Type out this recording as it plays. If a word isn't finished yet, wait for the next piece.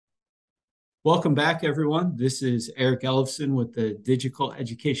Welcome back, everyone. This is Eric Ellefson with the Digital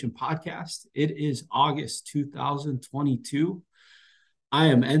Education Podcast. It is August 2022. I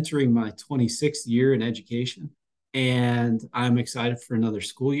am entering my 26th year in education, and I'm excited for another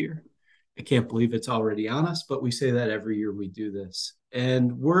school year. I can't believe it's already on us, but we say that every year we do this.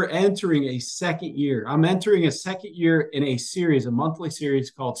 And we're entering a second year. I'm entering a second year in a series, a monthly series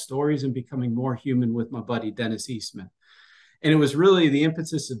called Stories and Becoming More Human with my buddy, Dennis Eastman. And it was really the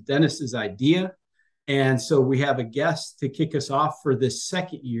impetus of Dennis's idea. And so we have a guest to kick us off for this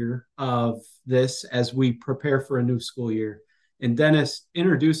second year of this as we prepare for a new school year. And Dennis,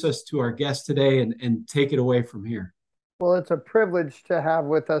 introduce us to our guest today and take it away from here. Well, it's a privilege to have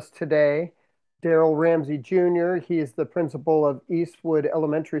with us today Daryl Ramsey Jr. He is the principal of Eastwood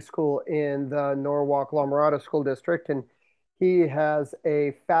Elementary School in the Norwalk La Mirada School District, and he has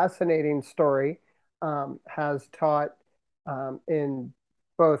a fascinating story. Has taught in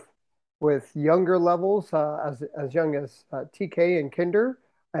both with younger levels, as young as TK and Kinder,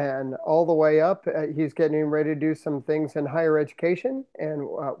 and all the way up. He's getting ready to do some things in higher education, and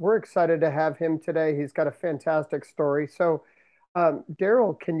we're excited to have him today. He's got a fantastic story. So,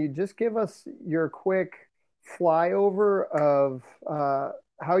 Daryl, can you just give us your quick flyover of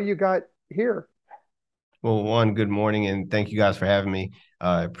how you got here? Well, one, good morning, and thank you guys for having me.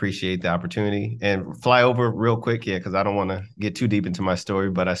 I appreciate the opportunity. And fly over real quick, yeah, because I don't want to get too deep into my story,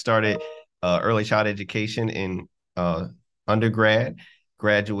 but I started early child education in undergrad,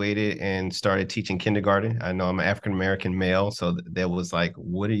 graduated, and started teaching kindergarten. I know I'm an African American male, so that was like,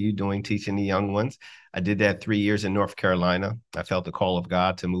 what are you doing teaching the young ones? I did that 3 years in North Carolina. I felt the call of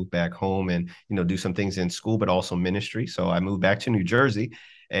God to move back home and do some things in school, but also ministry. So I moved back to New Jersey,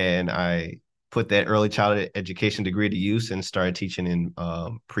 and I put that early childhood education degree to use and started teaching in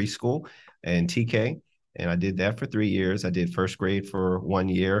preschool and TK. And I did that for 3 years. I did first grade for 1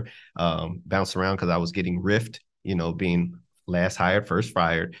 year, bounced around because I was getting riffed, being last hired, first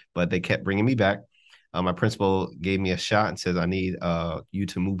fired, but they kept bringing me back. My principal gave me a shot and says, I need you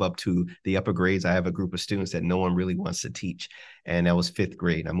to move up to the upper grades. I have a group of students that no one really wants to teach. And that was fifth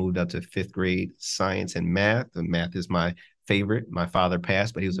grade. I moved up to fifth grade science and math. And math is my favorite. My father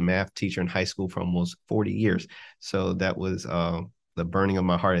passed, but he was a math teacher in high school for almost 40 years. So that was the burning of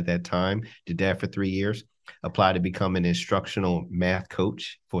my heart at that time. Did that for 3 years. Applied to become an instructional math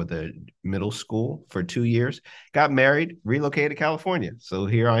coach for the middle school for 2 years. Got married, relocated to California. So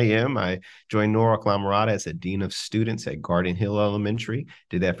here I am. I joined Norwalk La Mirada as a dean of students at Garden Hill Elementary.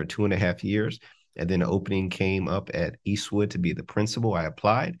 Did that for 2.5 years. And then an opening came up at Eastwood to be the principal. I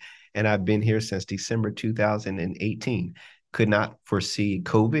applied, and I've been here since December 2018. Could not foresee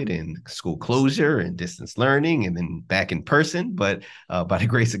COVID and school closure and distance learning and then back in person. But by the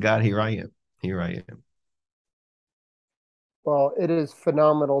grace of God, here I am. Here I am. Well, it is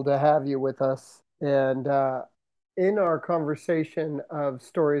phenomenal to have you with us. And in our conversation of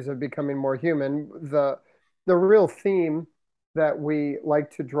stories of becoming more human, the real theme that we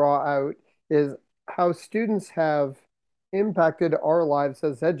like to draw out is how students have impacted our lives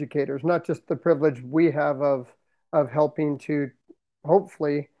as educators, not just the privilege we have of helping to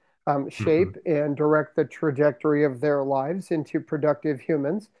hopefully Mhm. shape and direct the trajectory of their lives into productive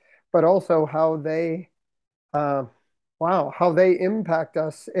humans, but also how they uh, wow, how they impact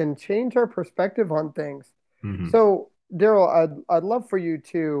us and change our perspective on things. Mhm. So, Daryl, I'd love for you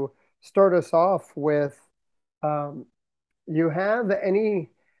to start us off with um, you have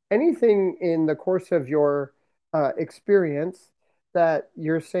anything in the course of your experience that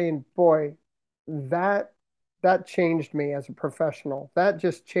you're saying, boy, that that changed me as a professional. That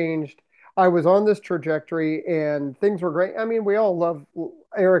just changed. I was on this trajectory and things were great. I mean, we all love,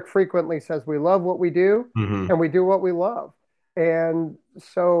 Eric frequently says we love what we do Mhm. and we do what we love. And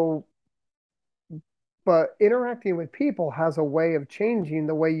so, but interacting with people has a way of changing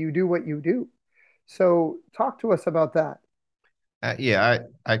the way you do what you do. So, talk to us about that. Yeah,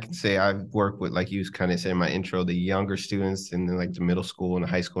 I can say I've worked with, like you kind of said in my intro, the younger students and then like the middle school and the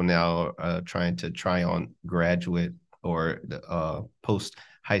high school now, trying to try on graduate or the post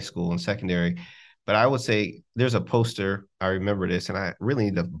high school and secondary. But I would say there's a poster. I remember this, and I really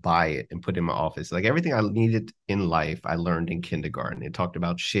need to buy it and put it in my office. Like everything I needed in life, I learned in kindergarten. It talked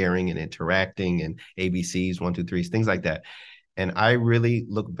about sharing and interacting and ABCs, one, two, threes, things like that. And I really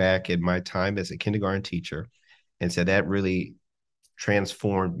look back at my time as a kindergarten teacher and said that really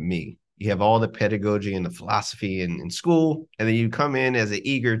transformed me. You have all the pedagogy and the philosophy in school, and then you come in as an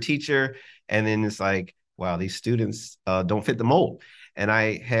eager teacher, and then it's like, wow, these students don't fit the mold. And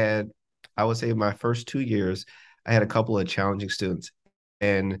I would say my first 2 years, I had a couple of challenging students.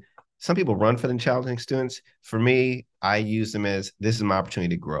 And some people run for the challenging students. For me, I use them as this is my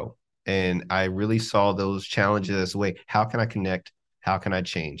opportunity to grow. And I really saw those challenges as a way, how can I connect? How can I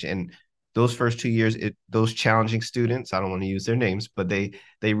change? And those first 2 years, those challenging students, I don't want to use their names, but they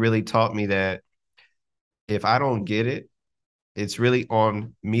really taught me that if I don't get it, it's really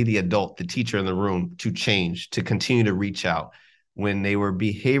on me, the adult, the teacher in the room, to change, to continue to reach out. When they were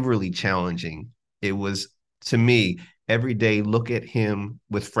behaviorally challenging, it was, to me, every day, look at him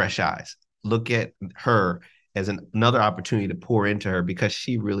with fresh eyes, look at her as another opportunity to pour into her because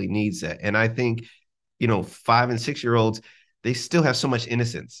she really needs that. And I think, 5 and 6 year olds, they still have so much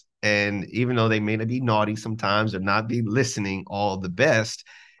innocence. And even though they may not be naughty sometimes or not be listening all the best,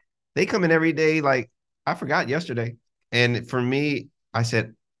 they come in every day like, I forgot yesterday. And for me, I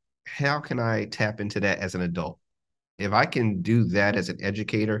said, how can I tap into that as an adult? If I can do that as an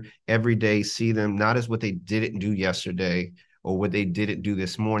educator every day, see them not as what they didn't do yesterday or what they didn't do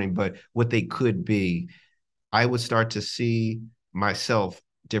this morning, but what they could be, I would start to see myself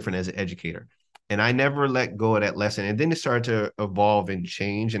different as an educator. And I never let go of that lesson. And then it started to evolve and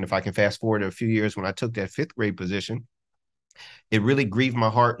change. And if I can fast forward a few years, when I took that fifth grade position, it really grieved my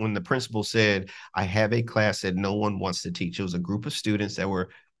heart when the principal said, I have a class that no one wants to teach. It was a group of students that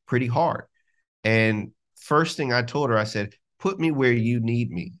were pretty hard. And first thing I told her, I said, put me where you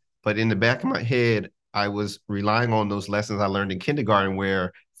need me. But in the back of my head, I was relying on those lessons I learned in kindergarten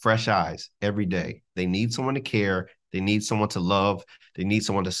where fresh eyes every day. They need someone to care. They need someone to love. They need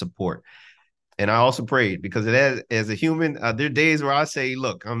someone to support. And I also prayed because as a human, there are days where I say,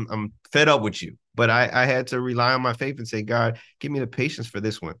 look, I'm fed up with you. But I had to rely on my faith and say, God, give me the patience for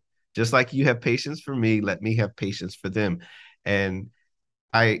this one. Just like you have patience for me, let me have patience for them. And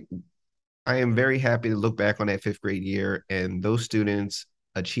I I am very happy to look back on that fifth grade year, and those students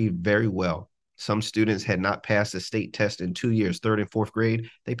achieved very well. Some students had not passed a state test in 2 years, third and fourth grade.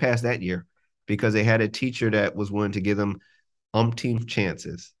 They passed that year because they had a teacher that was willing to give them umpteen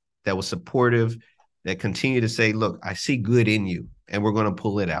chances, that was supportive, that continued to say, look, I see good in you, and we're going to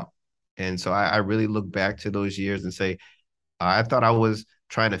pull it out. And so I really look back to those years and say, I thought I was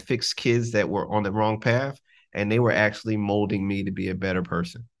trying to fix kids that were on the wrong path, and they were actually molding me to be a better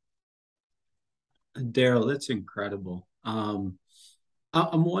person. Daryl, that's incredible. I'm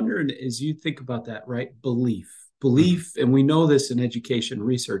wondering, as you think about that, right? Belief, and we know this in education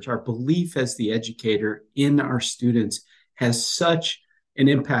research, our belief as the educator in our students has such an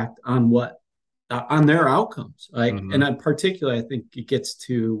impact on on their outcomes. Like, and in particular, I think it gets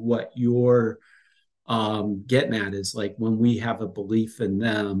to what you're getting at is like when we have a belief in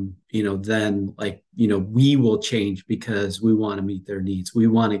them, then we will change because we want to meet their needs. We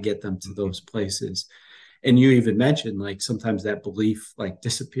want to get them to those places. And you even mentioned like sometimes that belief like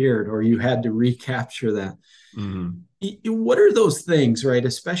disappeared or you had to recapture that. What are those things, right?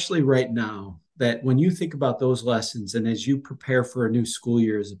 Especially right now, that when you think about those lessons and as you prepare for a new school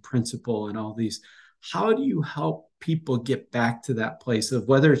year as a principal and all these, how do you help people get back to that place of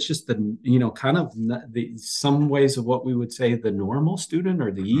whether it's just kind of some ways of what we would say the normal student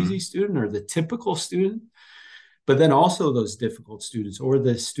or the easy student or the typical student, but then also those difficult students or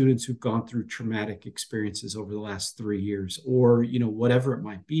the students who've gone through traumatic experiences over the last 3 years or, whatever it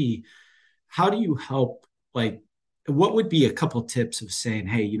might be. How do you help, like, what would be a couple tips of saying,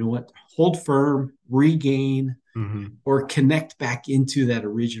 hey, you know what, hold firm, regain, or connect back into that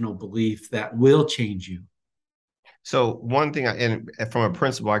original belief that will change you? So one thing, and from a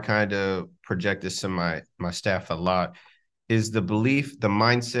principal, I kind of project this to my staff a lot, is the belief, the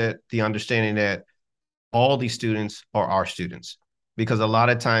mindset, the understanding that all these students are our students. Because a lot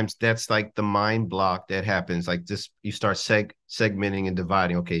of times that's like the mind block that happens. Like this, you start segmenting and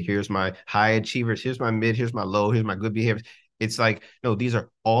dividing. Okay, here's my high achievers, here's my mid, here's my low, here's my good behaviors. It's like, no, these are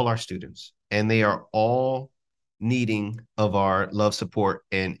all our students, and they are all needing of our love, support,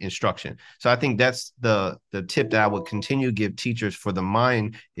 and instruction. So I think that's the tip that I would continue to give teachers for the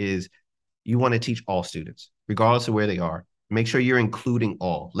mind is you want to teach all students, regardless of where they are. Make sure you're including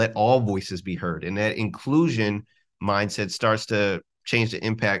all. Let all voices be heard. And that inclusion mindset starts to change the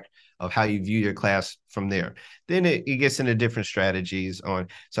impact of how you view your class from there. Then it gets into different strategies on,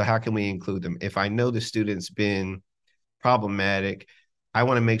 so how can we include them? If I know the student's been problematic, I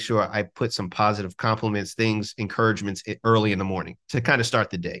want to make sure I put some positive compliments, things, encouragements early in the morning to kind of start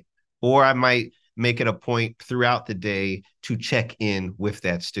the day. Or I might make it a point throughout the day to check in with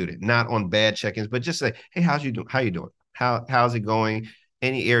that student, not on bad check-ins, but just say, hey, how's you doing? How you doing? How's it going?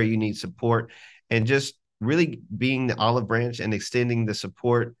 Any area you need support, and just really being the olive branch and extending the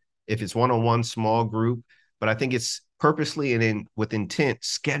support if it's one-on-one, small group. But I think it's purposely and with intent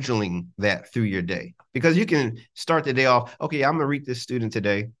scheduling that through your day, because you can start the day off, okay, I'm gonna read this student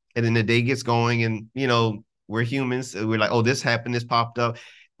today, and then the day gets going, and we're humans, we're like, oh, this happened, this popped up,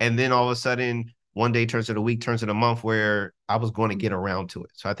 And then all of a sudden, one day turns to the week, turns to the month where I was going to get around to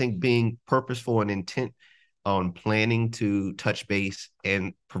it. So I think being purposeful and intent on planning to touch base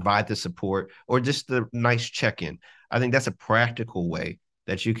and provide the support or just the nice check-in. I think that's a practical way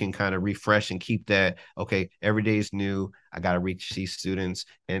that you can kind of refresh and keep that, okay, every day is new. I got to reach these students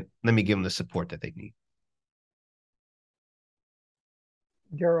and let me give them the support that they need.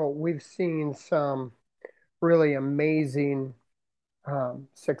 Daryl, we've seen some really amazing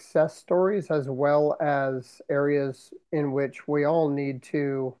success stories as well as areas in which we all need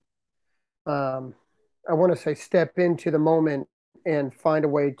to, um, I want to say, step into the moment and find a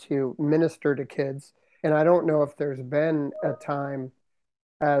way to minister to kids. And I don't know if there's been a time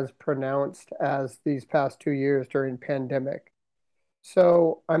as pronounced as these past 2 years during pandemic.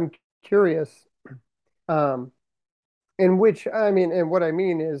 So I'm curious, um, in which, I mean, and what I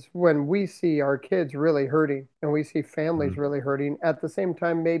mean is when we see our kids really hurting and we see families Mhm. really hurting, at the same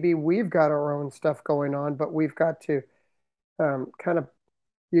time, maybe we've got our own stuff going on, but we've got to kind of,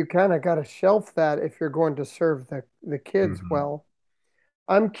 you kind of got to shelf that if you're going to serve the kids Mhm. well.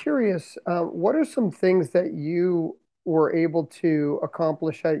 I'm curious, what are some things that you were able to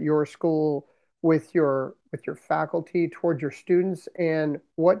accomplish at your school with your faculty toward your students, and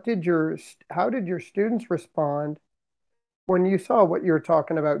how did your students respond when you saw what you were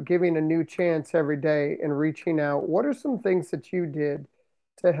talking about, giving a new chance every day and reaching out? What are some things that you did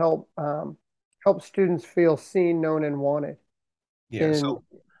to help students feel seen, known, and wanted Yeah. in So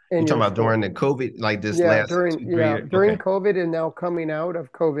in you're talking your about during school? the COVID, like this last 2, 3 years? During Okay. COVID and now coming out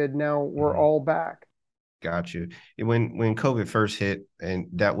of COVID, now we're Mhm. all back. Got you. When COVID first hit, and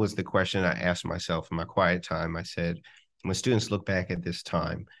that was the question I asked myself in my quiet time. I said, when students look back at this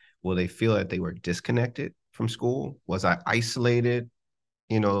time, will they feel that they were disconnected from school? Was I isolated?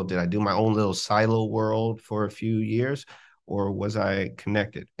 Did I do my own little silo world for a few years, or was I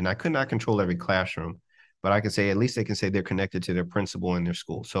connected? And I could not control every classroom, but I could say at least they can say they're connected to their principal in their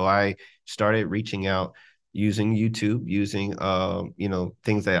school. So I started reaching out using YouTube, using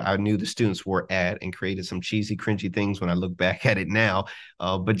things that I knew the students were at, and created some cheesy, cringy things when I look back at it now.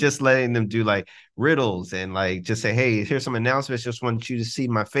 But just letting them do like riddles and like just say, hey, here's some announcements. Just want you to see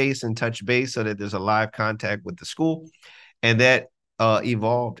my face and touch base so that there's a live contact with the school. And that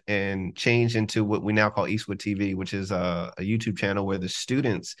evolved and changed into what we now call Eastwood TV, which is a YouTube channel where the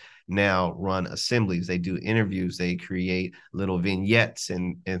students now run assemblies. They do interviews, they create little vignettes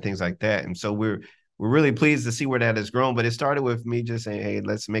and things like that. And so we're really pleased to see where that has grown. But it started with me just saying, hey,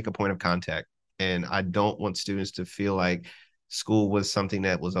 let's make a point of contact. And I don't want students to feel like school was something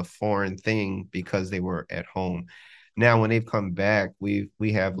that was a foreign thing because they were at home. Now, when they've come back, we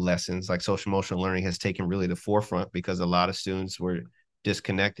have lessons like social emotional learning has taken really the forefront because a lot of students were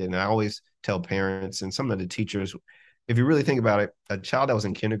disconnected. And I always tell parents and some of the teachers, if you really think about it, a child that was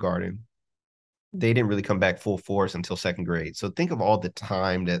in kindergarten, they didn't really come back full force until second grade. So think of all the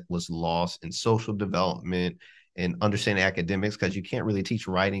time that was lost in social development and understanding academics because you can't really teach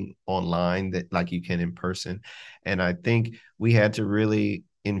writing online that like you can in person. And I think we had to really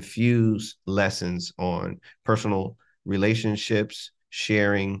infuse lessons on personal relationships,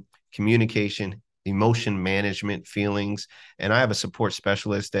 sharing, communication, emotion management, feelings. And I have a support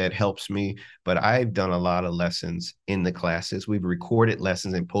specialist that helps me, but I've done a lot of lessons in the classes. We've recorded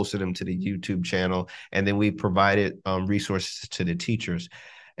lessons and posted them to the YouTube channel, and then we provided resources to the teachers.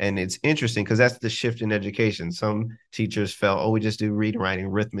 And it's interesting because that's the shift in education. Some teachers felt, oh, we just do reading, writing,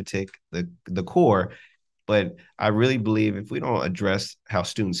 arithmetic, the core. But I really believe if we don't address how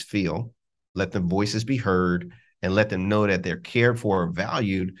students feel, let their voices be heard, and let them know that they're cared for or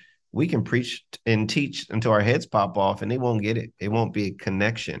valued, we can preach and teach until our heads pop off and they won't get it. It won't be a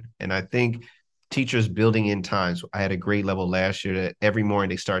connection. And I think teachers building in times. I had a grade level last year that every morning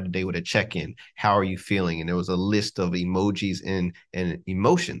they started the day with a check-in. How are you feeling? And there was a list of emojis and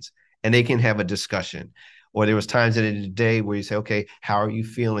emotions, and they can have a discussion. Or there was times in the day where you say, okay, how are you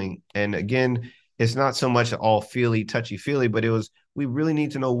feeling? And again, it's not so much all feely, touchy feely, but it was, we really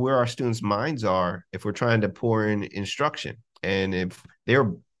need to know where our students' minds are if we're trying to pour in instruction. And if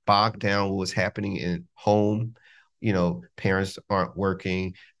they're bogged down with what's happening in home, parents aren't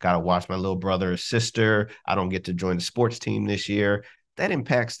working, got to watch my little brother or sister, I don't get to join the sports team this year. That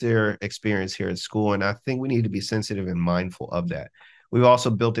impacts their experience here at school. And I think we need to be sensitive and mindful of that. We've also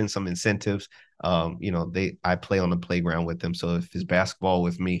built in some incentives. I play on the playground with them. So if it's basketball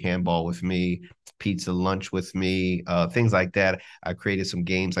with me, handball with me, pizza lunch with me, things like that. I created some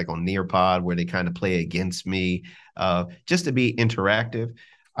games like on Nearpod where they kind of play against me, just to be interactive.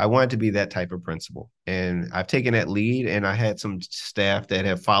 I wanted to be that type of principal. And I've taken that lead, and I had some staff that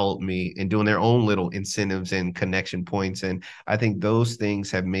have followed me in doing their own little incentives and connection points. And I think those things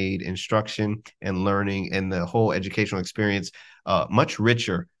have made instruction and learning and the whole educational experience much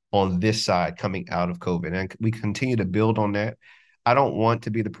richer on this side coming out of COVID. And we continue to build on that. I don't want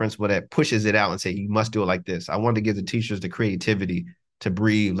to be the principal that pushes it out and say, you must do it like this. I want to give the teachers the creativity to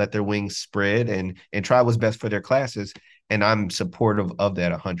breathe, let their wings spread, and try what's best for their classes. And I'm supportive of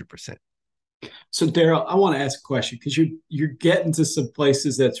that 100%. So Daryl, I want to ask a question because you're getting to some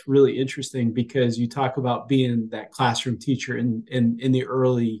places that's really interesting because you talk about being that classroom teacher in the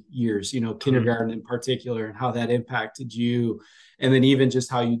early years, kindergarten in particular, and how that impacted you, and then even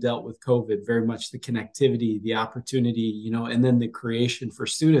just how you dealt with COVID, very much the connectivity, the opportunity, and then the creation for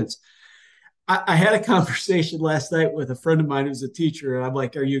students. I had a conversation last night with a friend of mine who's a teacher, and I'm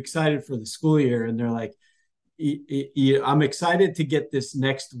like, "Are you excited for the school year?" And they're like, I'm excited to get this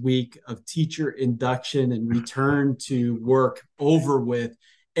next week of teacher induction and return to work over with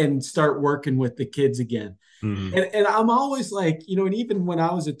and start working with the kids again. Mm-hmm. And I'm always like, and even when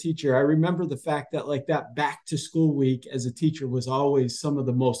I was a teacher, I remember the fact that like that back to school week as a teacher was always some of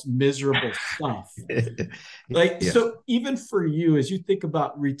the most miserable stuff. Like, Yeah. so even for you, as you think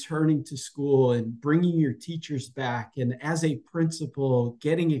about returning to school and bringing your teachers back, and as a principal,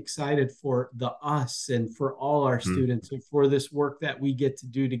 getting excited for the us and for all our Mm-hmm. students and for this work that we get to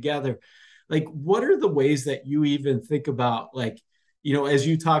do together, like, what are the ways that you even think about, like, as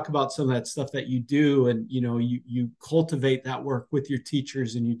you talk about some of that stuff that you do and, you cultivate that work with your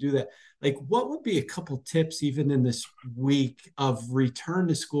teachers and you do that, like, what would be a couple tips even in this week of return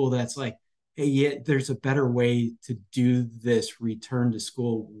to school that's like, hey, yeah, there's a better way to do this return to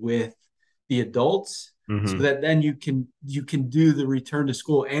school with the adults so Mm-hmm. that then you can do the return to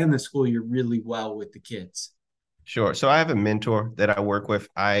school and the school year really well with the kids. Sure. So I have a mentor that I work with.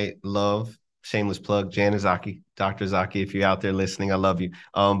 I love, shameless plug, Jan Zaki, Dr. Zaki. If you're out there listening, I love you.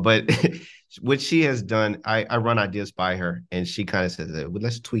 But what she has done, I run ideas by her, and she kind of says, well,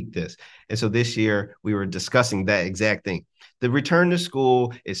 let's tweak this. And so this year we were discussing that exact thing. The return to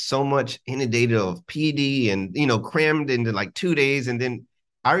school is so much inundated of PD and, crammed into like 2 days. And then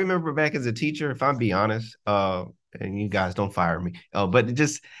I remember back as a teacher, if I'm being honest, and you guys don't fire me, but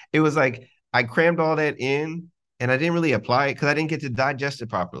it was like I crammed all that in, and I didn't really apply it because I didn't get to digest it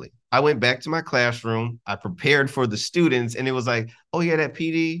properly. I went back to my classroom. I prepared for the students, and it was like, oh yeah, that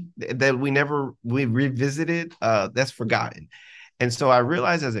PD that we revisited, that's forgotten. And so I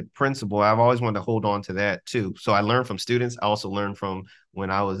realized as a principal, I've always wanted to hold on to that too. So I learned from students. I also learned from when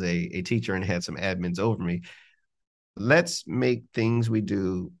I was a teacher and had some admins over me. Let's make things we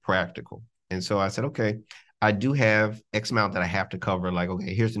do practical. And so I said, okay, I do have X amount that I have to cover. Like,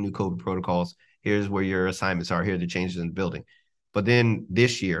 okay, here's the new COVID protocols. Here's where your assignments are. Here are the changes in the building. But then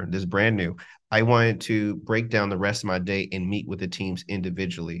this year, this brand new, I wanted to break down the rest of my day and meet with the teams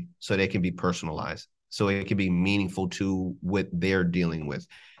individually so they can be personalized, so it can be meaningful to what they're dealing with.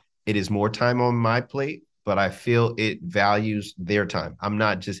 It is more time on my plate, but I feel it values their time. I'm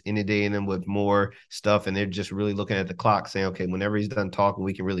not just inundating them with more stuff, and they're just really looking at the clock saying, okay, whenever he's done talking,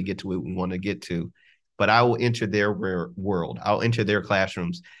 we can really get to what we want to get to. But I will enter their world. I'll enter their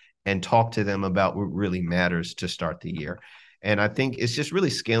classrooms and talk to them about what really matters to start the year. And I think it's just really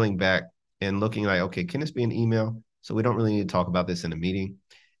scaling back and looking like, okay, can this be an email? So we don't really need to talk about this in a meeting.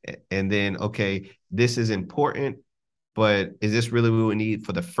 And then, okay, this is important, but is this really what we need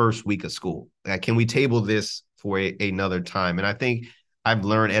for the first week of school? Like, can we table this for another time? And I think I've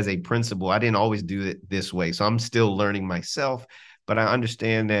learned as a principal, I didn't always do it this way. So I'm still learning myself, but I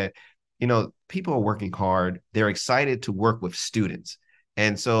understand that, people are working hard. They're excited to work with students.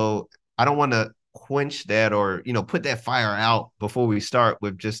 And so I don't want to quench that or, put that fire out before we start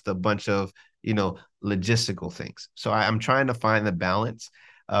with just a bunch of, logistical things. So I'm trying to find the balance.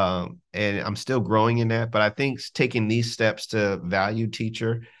 And I'm still growing in that, but I think taking these steps to value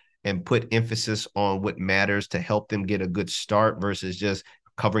teacher and put emphasis on what matters to help them get a good start versus just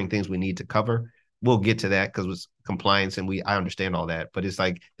covering things we need to cover. We'll get to that because it's compliance and I understand all that. But it's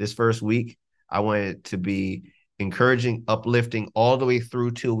like this first week, I want it to be encouraging, uplifting all the way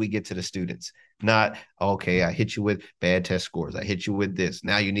through till we get to the students. Not, okay, I hit you with bad test scores. I hit you with this.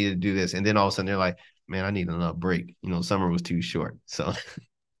 Now you need to do this. And then all of a sudden they're like, man, I need another break. Summer was too short. So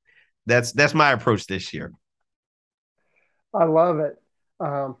that's my approach this year. I love it.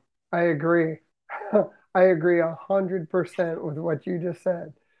 I agree. I agree 100% with what you just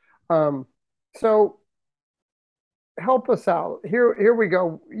said. Um, so help us out. Here we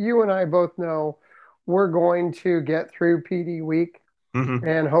go. You and I both know we're going to get through PD week.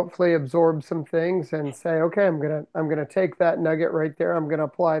 and hopefully absorb some things and say, okay, I'm gonna take that nugget right there. I'm gonna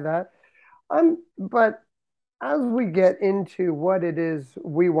apply that. But as we get into what it is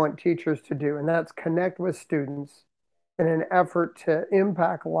we want teachers to do, and that's connect with students in an effort to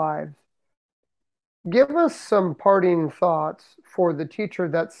impact lives, give us some parting thoughts for the teacher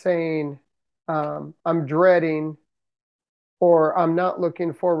that's saying, I'm dreading, or I'm not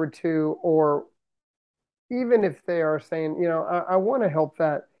looking forward to, or even if they are saying, I want to help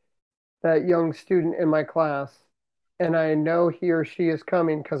that young student in my class, and I know he or she is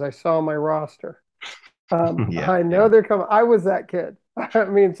coming because I saw my roster. Yeah, I know yeah. they're coming. I was that kid. I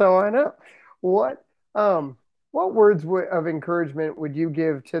mean, so I know what um what words of encouragement would you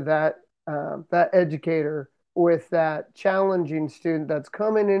give to that educator with that challenging student that's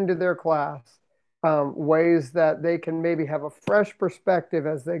coming into their class, ways that they can maybe have a fresh perspective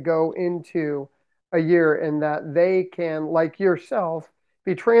as they go into a year, and that they can, like yourself,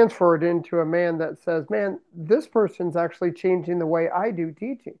 be transferred into a man that says, man, this person's actually changing the way I do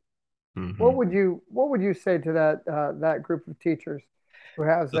teaching. What Hmm. would you say to that group of teachers who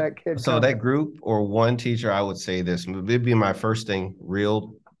has So, that kid so that coming? group or one teacher, I would say this. It'd be my first thing,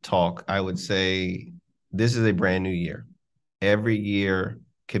 real talk. I would say this is a brand new year. Every year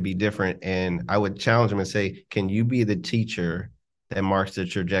could be different. And I would challenge them and say, can you be the teacher that marks the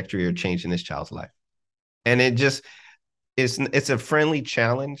trajectory or change in this child's life? And it's a friendly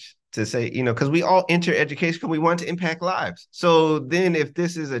challenge to say, because we all enter education because we want to impact lives. So then if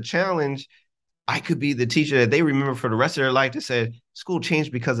this is a challenge, I could be the teacher that they remember for the rest of their life that said, school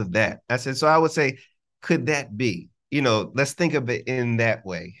changed because of that. I said, so I would say, could that be? Let's think of it in that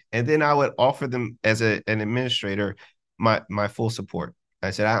way. And then I would offer them as an administrator my full support.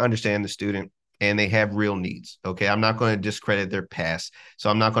 I said, I understand the student and they have real needs. Okay. I'm not going to discredit their past. So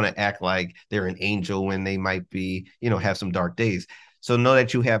I'm not going to act like they're an angel when they might be, have some dark days. So know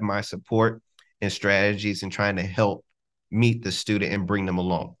that you have my support and strategies and trying to help meet the student and bring them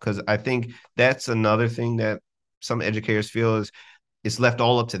along. Because I think that's another thing that some educators feel is it's left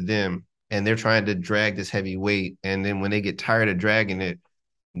all up to them and they're trying to drag this heavy weight. And then when they get tired of dragging it,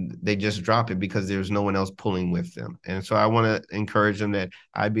 they just drop it because there's no one else pulling with them. And so I want to encourage them that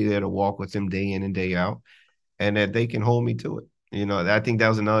I'd be there to walk with them day in and day out and that they can hold me to it. I think that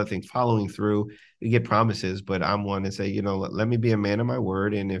was another thing, following through. We get promises, but I'm one to say, let me be a man of my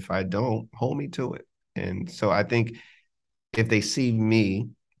word. And if I don't, hold me to it. And so I think if they see me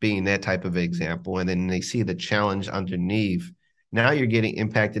being that type of example and then they see the challenge underneath, now you're getting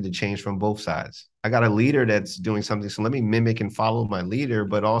impacted to change from both sides. I got a leader that's doing something, so let me mimic and follow my leader,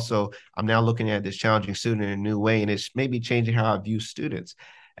 but also I'm now looking at this challenging student in a new way, and it's maybe changing how I view students.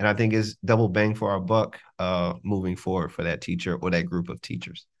 And I think it's double bang for our buck moving forward for that teacher or that group of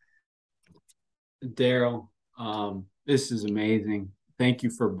teachers. Daryl, this is amazing. Thank you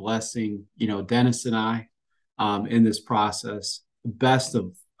for blessing, Dennis and I, in this process. Best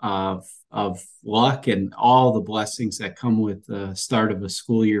of luck and all the blessings that come with the start of a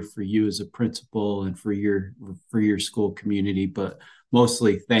school year for you as a principal and for your school community. But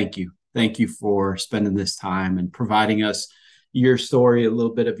mostly, thank you. Thank you for spending this time and providing us your story, a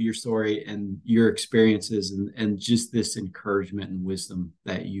little bit of your story and your experiences, and just this encouragement and wisdom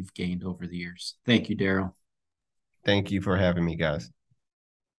that you've gained over the years. Thank you, Daryl. Thank you for having me, guys.